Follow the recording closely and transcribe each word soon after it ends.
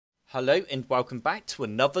Hello and welcome back to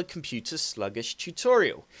another computer sluggish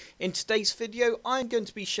tutorial. In today's video I'm going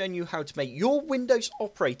to be showing you how to make your Windows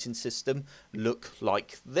operating system look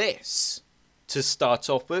like this. To start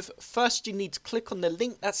off with, first you need to click on the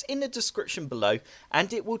link that's in the description below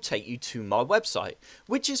and it will take you to my website,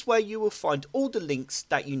 which is where you will find all the links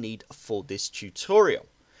that you need for this tutorial.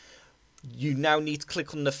 You now need to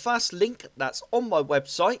click on the first link that's on my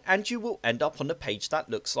website and you will end up on a page that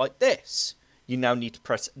looks like this. You now need to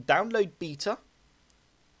press download beta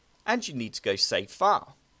and you need to go save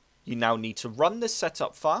file. You now need to run the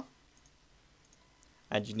setup file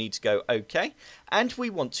and you need to go OK, and we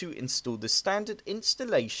want to install the standard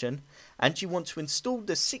installation and you want to install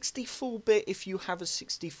the 64-bit if you have a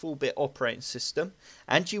 64-bit operating system,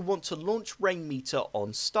 and you want to launch Rainmeter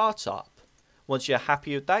on startup. Once you're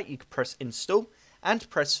happy with that, you can press install and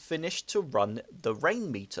press finish to run the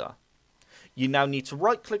Rainmeter. You now need to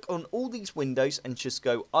right click on all these windows and just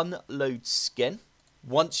go unload skin.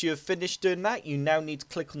 Once you have finished doing that, you now need to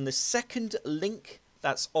click on the second link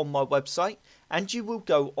that's on my website and you will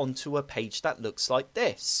go onto a page that looks like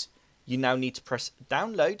this. You now need to press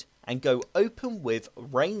download and go open with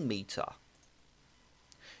Rainmeter.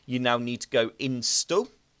 You now need to go install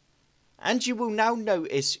and you will now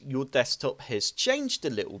notice your desktop has changed a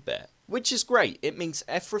little bit, which is great. It means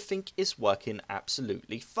everything is working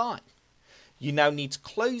absolutely fine. You now need to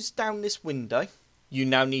close down this window. You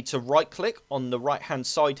now need to right click on the right hand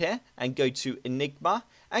side here and go to Enigma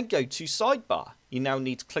and go to sidebar. You now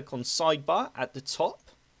need to click on sidebar at the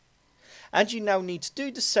top. And you now need to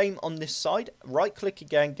do the same on this side. Right click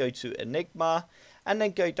again, go to Enigma and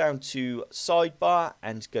then go down to sidebar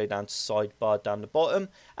and go down to sidebar down the bottom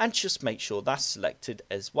and just make sure that's selected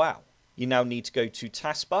as well. You now need to go to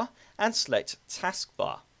taskbar and select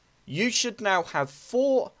taskbar. You should now have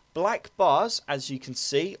 4 black bars, as you can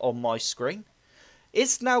see on my screen.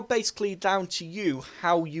 It's now basically down to you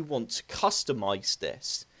how you want to customize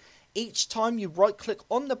this. Each time you right click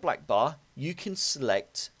on the black bar, you can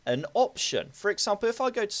select an option. For example, if I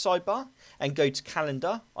go to sidebar and go to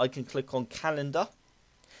calendar, I can click on calendar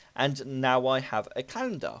and now I have a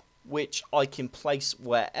calendar which I can place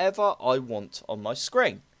wherever I want on my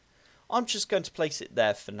screen. I'm just going to place it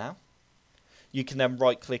there for now. You can then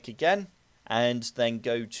right click again and then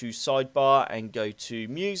go to sidebar and go to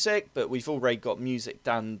music, but we've already got music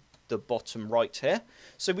down the bottom right here,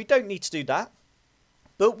 so we don't need to do that.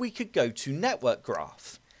 But we could go to network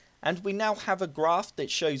graph, and we now have a graph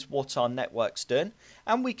that shows what our network's doing,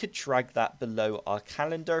 and we could drag that below our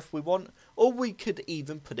calendar if we want, or we could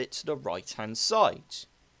even put it to the right hand side.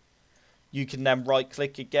 You can then right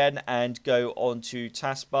click again and go onto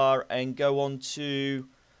taskbar and go on to,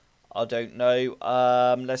 I don't know,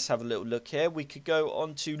 let's have a little look here. We could go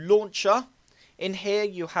on to launcher. In here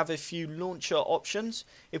you have a few launcher options.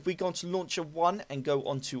 If we go on to launcher 1 and go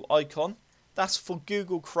on to icon, that's for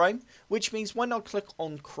Google Chrome, which means when I click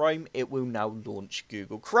on Chrome it will now launch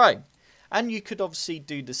Google Chrome. And you could obviously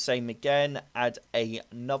do the same again, add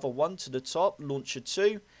another one to the top, launcher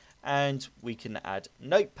 2, and we can add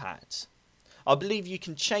Notepad. I believe you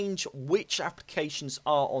can change which applications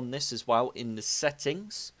are on this as well in the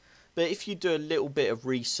settings. But if you do a little bit of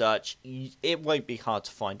research, it won't be hard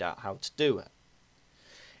to find out how to do it.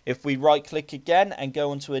 If we right click again and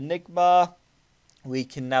go onto Enigma, we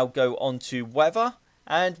can now go onto weather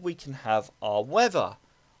and we can have our weather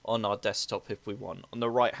on our desktop if we want. On the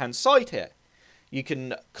right hand side here, you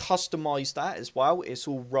can customize that as well. It's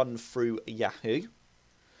all run through Yahoo.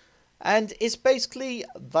 And it's basically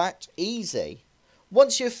that easy.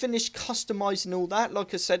 Once you've finished customizing all that,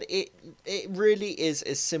 like I said, it really is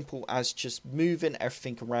as simple as just moving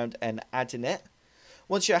everything around and adding it.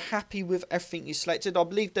 Once you're happy with everything you selected, I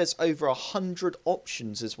believe there's over 100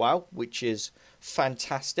 options as well, which is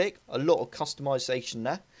fantastic. A lot of customization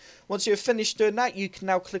there. Once you've finished doing that, you can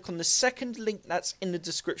now click on the second link that's in the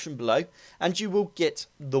description below, and you will get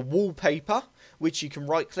the wallpaper, which you can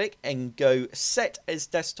right click and go set as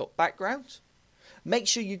desktop background. Make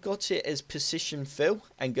sure you got it as position fill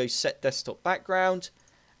and go set desktop background.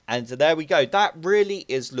 And there we go. That really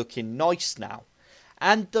is looking nice now.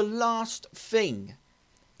 And the last thing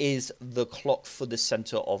is the clock for the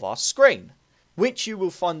center of our screen, which you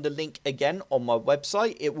will find the link again on my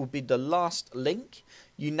website. It will be the last link.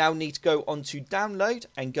 You now need to go onto download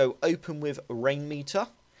and go open with Rainmeter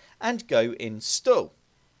and go install.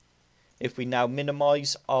 If we now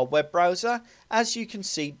minimize our web browser, as you can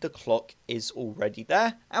see, the clock is already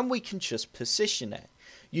there and we can just position it.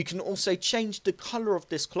 You can also change the color of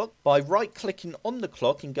this clock by right clicking on the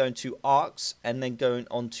clock and going to arcs and then going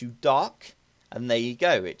on to dark, and there you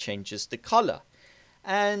go, it changes the color.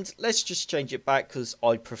 and let's just change it back because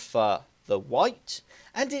I prefer the white,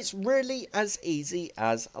 and it's really as easy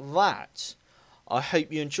as that. I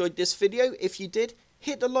hope you enjoyed this video. If you did,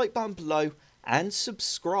 hit the like button below and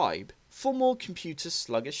subscribe for more computer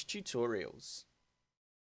sluggish tutorials.